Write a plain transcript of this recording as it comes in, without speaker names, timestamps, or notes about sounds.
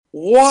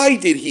Why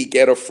did he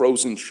get a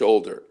frozen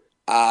shoulder?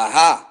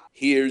 Aha,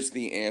 here's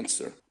the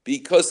answer.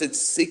 Because at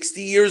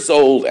 60 years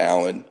old,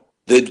 Alan,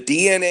 the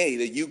DNA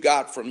that you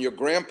got from your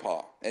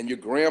grandpa and your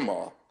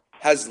grandma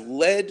has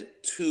led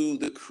to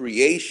the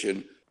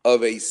creation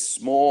of a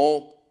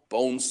small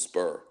bone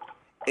spur,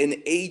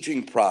 an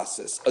aging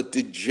process, a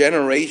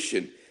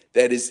degeneration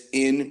that is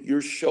in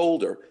your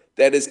shoulder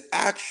that is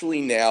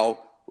actually now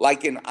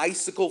like an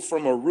icicle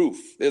from a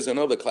roof. There's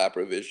another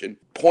clapper vision,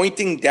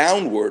 pointing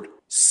downward,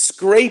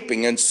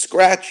 scraping and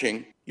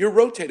scratching your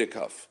rotator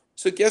cuff.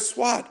 So guess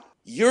what?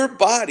 Your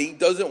body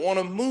doesn't want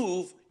to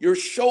move your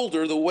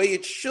shoulder the way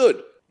it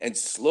should. And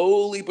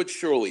slowly but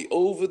surely,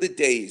 over the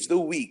days, the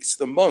weeks,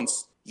 the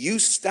months, you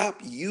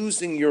stop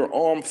using your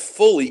arm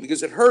fully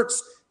because it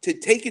hurts to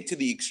take it to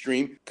the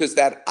extreme because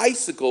that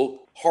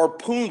icicle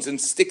harpoons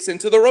and sticks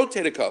into the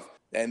rotator cuff.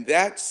 And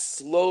that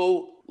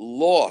slow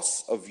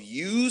loss of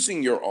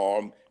using your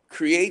arm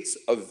creates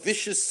a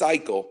vicious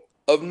cycle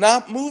of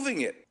not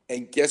moving it.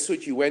 And guess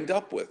what you end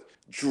up with?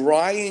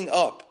 Drying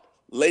up,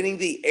 letting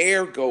the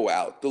air go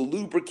out, the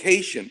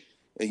lubrication,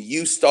 and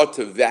you start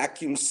to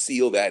vacuum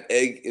seal that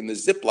egg in the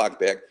Ziploc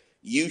bag.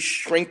 You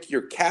shrink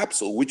your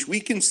capsule, which we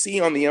can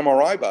see on the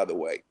MRI, by the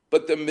way.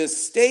 But the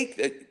mistake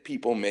that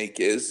people make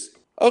is,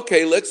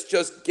 okay, let's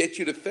just get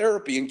you to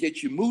therapy and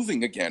get you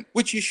moving again,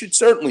 which you should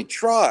certainly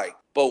try.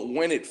 But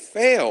when it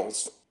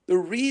fails, the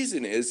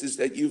reason is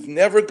that you've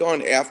never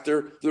gone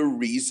after the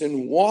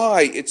reason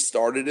why it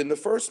started in the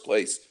first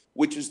place,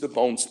 which is the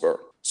bone spur.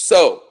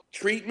 So,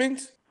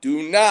 treatment,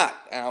 do not,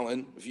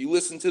 Alan, if you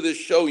listen to this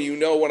show, you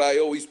know what I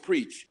always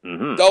preach.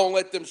 Don't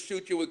let them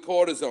shoot you with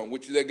cortisone,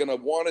 which they're going to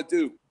want to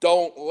do.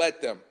 Don't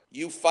let them.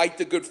 You fight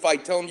the good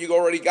fight. Tell them you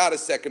already got a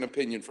second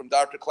opinion from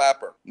Dr.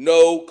 Clapper.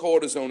 No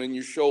cortisone in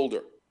your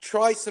shoulder.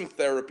 Try some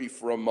therapy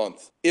for a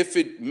month. If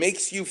it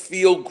makes you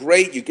feel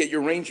great, you get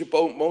your range of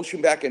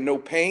motion back and no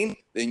pain,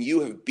 then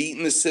you have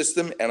beaten the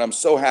system, and I'm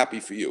so happy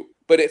for you.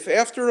 But if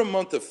after a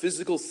month of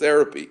physical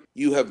therapy,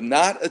 you have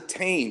not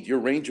attained your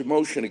range of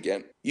motion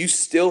again, you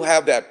still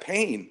have that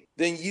pain,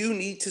 then you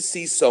need to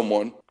see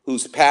someone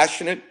who's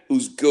passionate,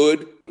 who's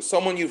good,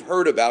 someone you've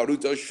heard about who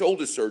does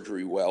shoulder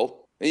surgery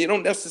well. And you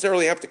don't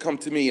necessarily have to come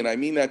to me, and I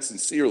mean that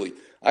sincerely.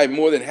 I'm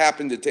more than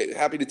happy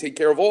to take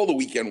care of all the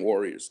weekend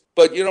warriors.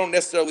 But you don't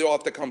necessarily all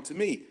have to come to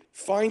me.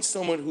 Find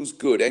someone who's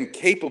good and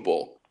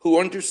capable, who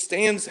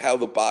understands how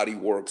the body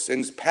works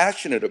and is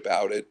passionate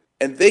about it,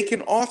 and they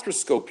can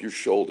arthroscope your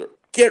shoulder.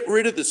 Get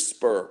rid of the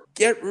spur.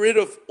 Get rid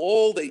of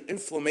all the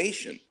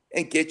inflammation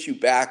and get you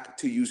back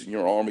to using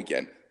your arm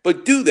again.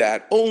 But do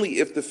that only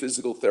if the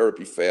physical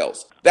therapy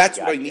fails. That's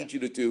what I need you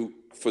to do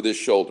for this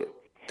shoulder.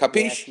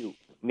 Capiche?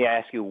 May I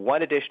ask you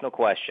one additional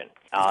question?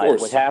 Of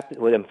course.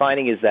 What I'm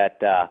finding is that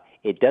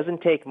it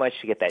doesn't take much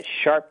to get that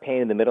sharp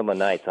pain in the middle of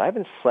the night. So I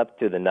haven't slept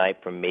through the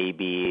night for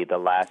maybe the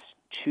last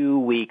 2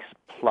 weeks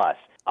plus.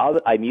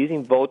 I'm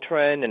using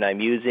Voltaren and I'm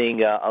using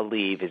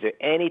Aleve. Is there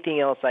anything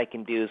else I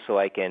can do so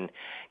I can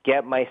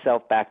get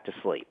myself back to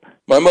sleep?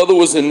 My mother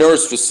was a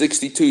nurse for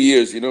 62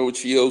 years. You know what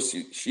she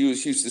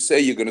used to say?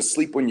 You're going to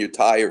sleep when you're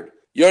tired.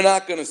 You're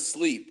not going to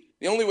sleep.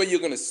 The only way you're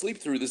going to sleep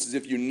through this is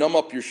if you numb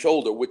up your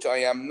shoulder, which I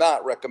am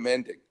not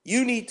recommending.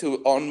 You need to,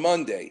 on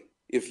Monday,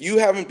 if you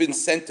haven't been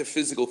sent to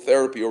physical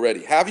therapy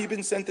already, have you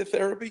been sent to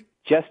therapy?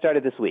 Just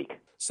started this week.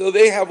 So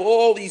they have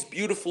all these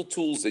beautiful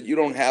tools that you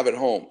don't have at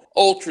home.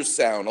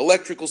 Ultrasound,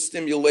 electrical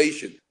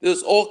stimulation.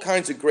 There's all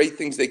kinds of great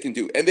things they can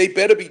do. And they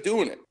better be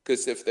doing it.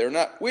 Because if they're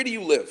not, where do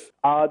you live?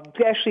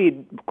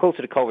 Actually,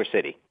 closer to Culver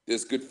City.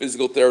 There's good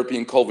physical therapy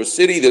in Culver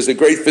City. There's a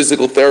great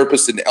physical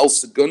therapist in El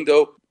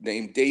Segundo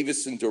named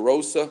Davison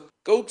DeRosa.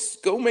 Go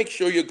make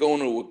sure you're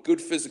going to a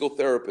good physical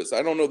therapist.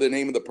 I don't know the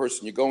name of the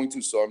person you're going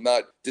to, so I'm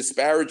not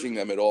disparaging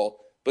them at all.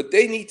 But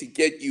they need to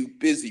get you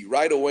busy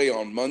right away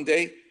on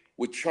Monday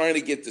with trying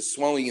to get the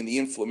swelling and the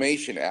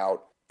inflammation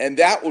out, and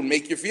that will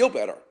make you feel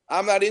better.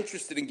 I'm not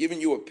interested in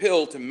giving you a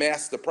pill to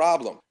mask the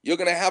problem. You're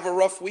going to have a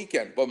rough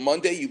weekend, but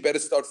Monday you better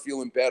start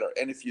feeling better.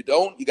 And if you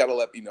don't, you got to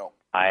let me know.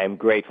 I am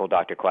grateful,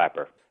 Dr.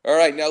 Clapper. All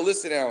right, now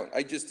listen, Alan,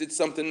 I just did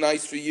something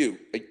nice for you.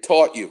 I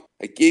taught you.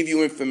 I gave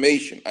you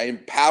information. I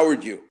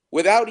empowered you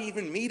without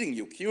even meeting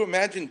you. Can you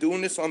imagine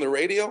doing this on the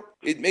radio?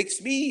 It makes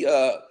me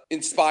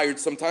inspired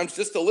sometimes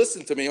just to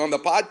listen to me on the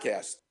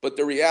podcast. But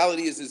the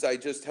reality is I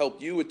just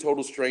helped you, a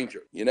total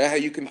stranger. You know how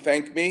you can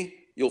thank me?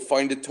 You'll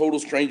find a total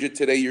stranger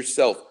today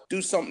yourself.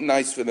 Do something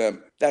nice for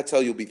them. That's how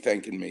you'll be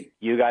thanking me.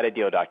 You got a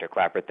deal, Dr.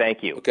 Clapper.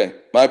 Thank you. Okay,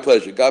 my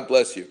pleasure. God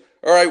bless you.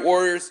 All right,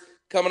 Warriors.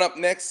 Coming up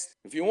next,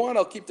 if you want,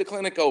 I'll keep the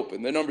clinic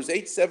open. The number's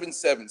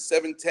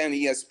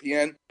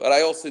 877-710-ESPN. But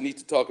I also need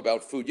to talk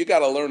about food. You got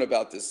to learn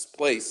about this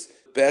place.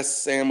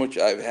 Best sandwich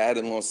I've had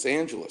in Los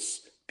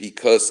Angeles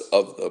because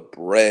of the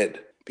bread,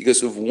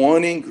 because of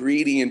one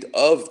ingredient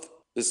of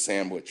the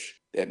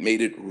sandwich that made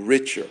it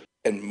richer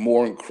and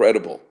more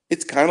incredible.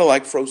 It's kind of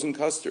like frozen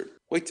custard.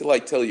 Wait till I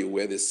tell you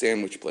where this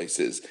sandwich place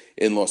is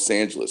in Los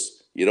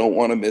Angeles. You don't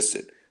want to miss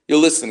it. You're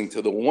listening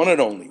to the one and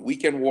only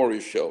Weekend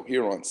Warriors show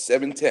here on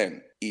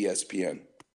 710 ESPN.